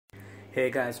Hey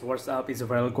guys, what's up? It's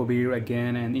Viral Kobir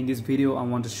again, and in this video I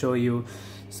want to show you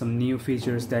some new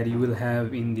features that you will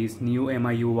have in this new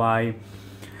MIUI.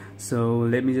 So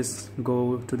let me just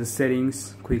go to the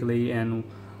settings quickly, and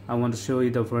I want to show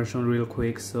you the version real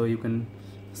quick so you can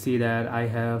see that I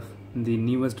have the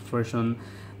newest version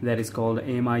that is called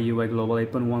MIUI Global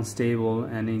 8.1 stable,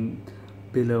 and in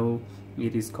below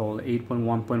it is called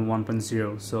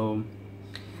 8.1.1.0. so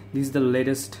this is the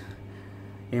latest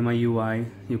MIUI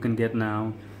you can get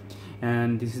now,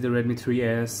 and this is the Redmi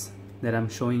 3S that I'm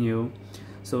showing you.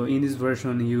 So in this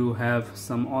version you have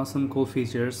some awesome cool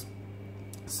features.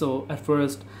 So at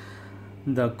first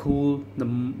the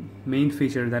main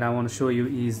feature that I want to show you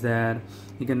is that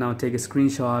you can now take a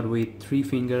screenshot with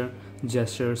 3-finger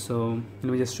gesture. So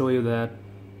let me just show you that.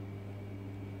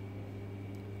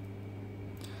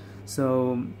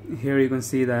 So here you can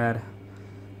see that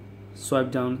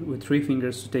swipe down with 3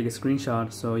 fingers to take a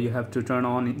screenshot. So you have to turn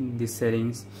on these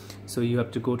settings. So you have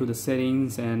to go to the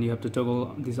settings and you have to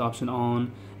toggle this option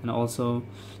on, and also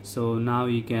so now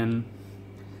you can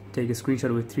take a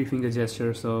screenshot with 3-finger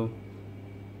gesture. So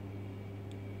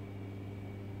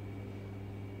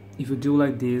if you do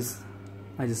like this,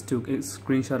 I just took a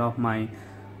screenshot of my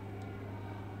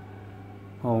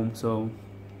home. So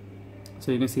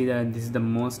you can see that this is the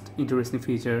most interesting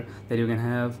feature that you can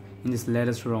have in this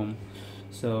latest ROM.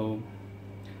 So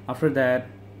after that,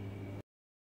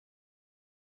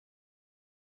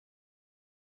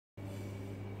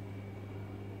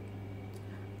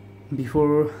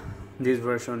 before this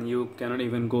version you cannot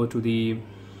even go to the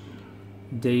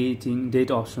date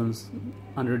options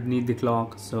underneath the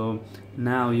clock. So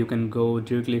now you can go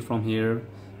directly from here.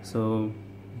 So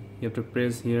you have to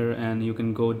press here and you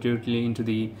can go directly into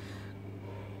the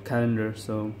calendar.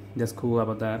 So that's cool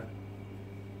about that.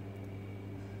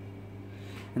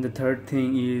 And the third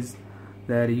thing is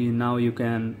that now you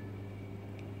can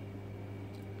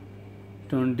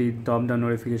turn the drop down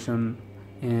notification,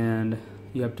 and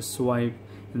you have to swipe,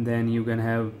 and then you can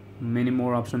have many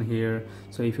more options here.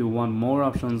 So if you want more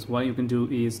options, what you can do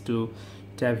is to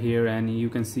tap here and you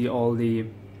can see all the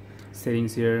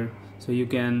settings here. So you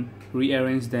can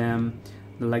rearrange them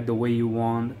like the way you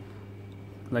want,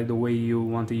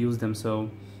 to use them. So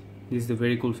this is a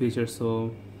very cool feature.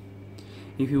 So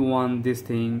if you want this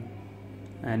thing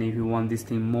and if you want this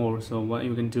thing more, so what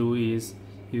you can do is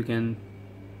you can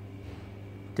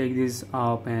take this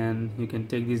up and you can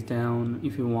take this down.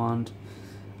 If you want,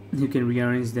 you can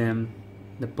rearrange them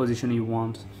the position you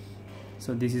want.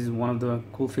 So this is one of the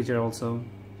cool feature also.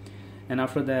 And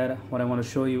after that, what I want to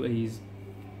show you is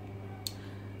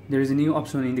there is a new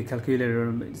option in the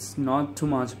calculator. It's not too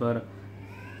much, but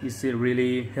it's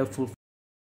really helpful.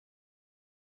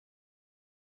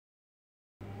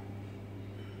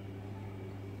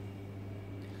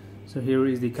 So here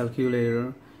is the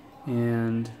calculator,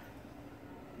 and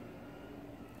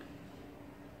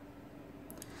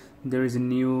there is a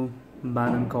new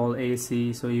button called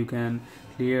AC. So you can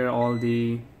clear all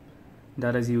the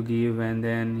data you give, and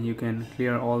then you can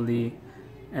clear all the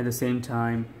at the same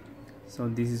time. So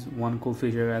this is one cool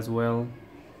feature as well.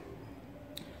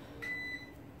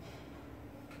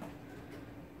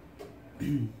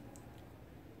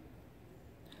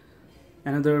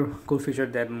 Another cool feature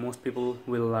that most people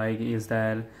will like is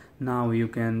that now you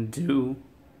can do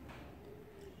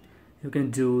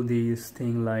this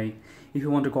thing, like if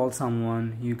you want to call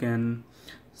someone, you can.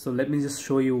 So let me just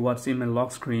show you what's in my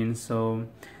lock screen. So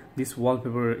this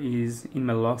wallpaper is in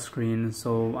my lock screen,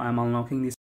 so I'm unlocking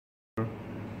this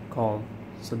call.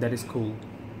 So that is cool.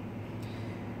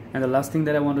 And the last thing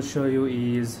that I want to show you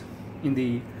is in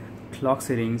the clock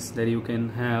settings that you can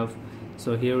have.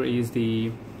 So here is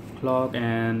the clock,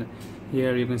 and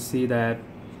here you can see that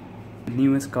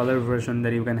newest color version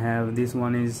that you can have. This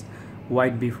one is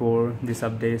white before this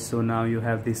update, so now you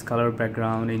have this color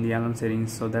background in the alarm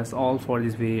settings. So that's all for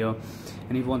this video,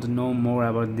 and if you want to know more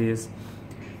about this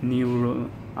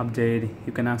new update,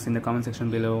 you can ask in the comment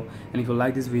section below. And if you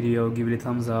like this video, give it a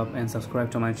thumbs up and subscribe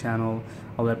to my channel.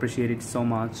 I will appreciate it so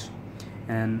much.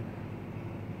 And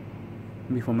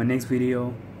before my next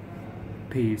video,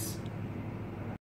 peace.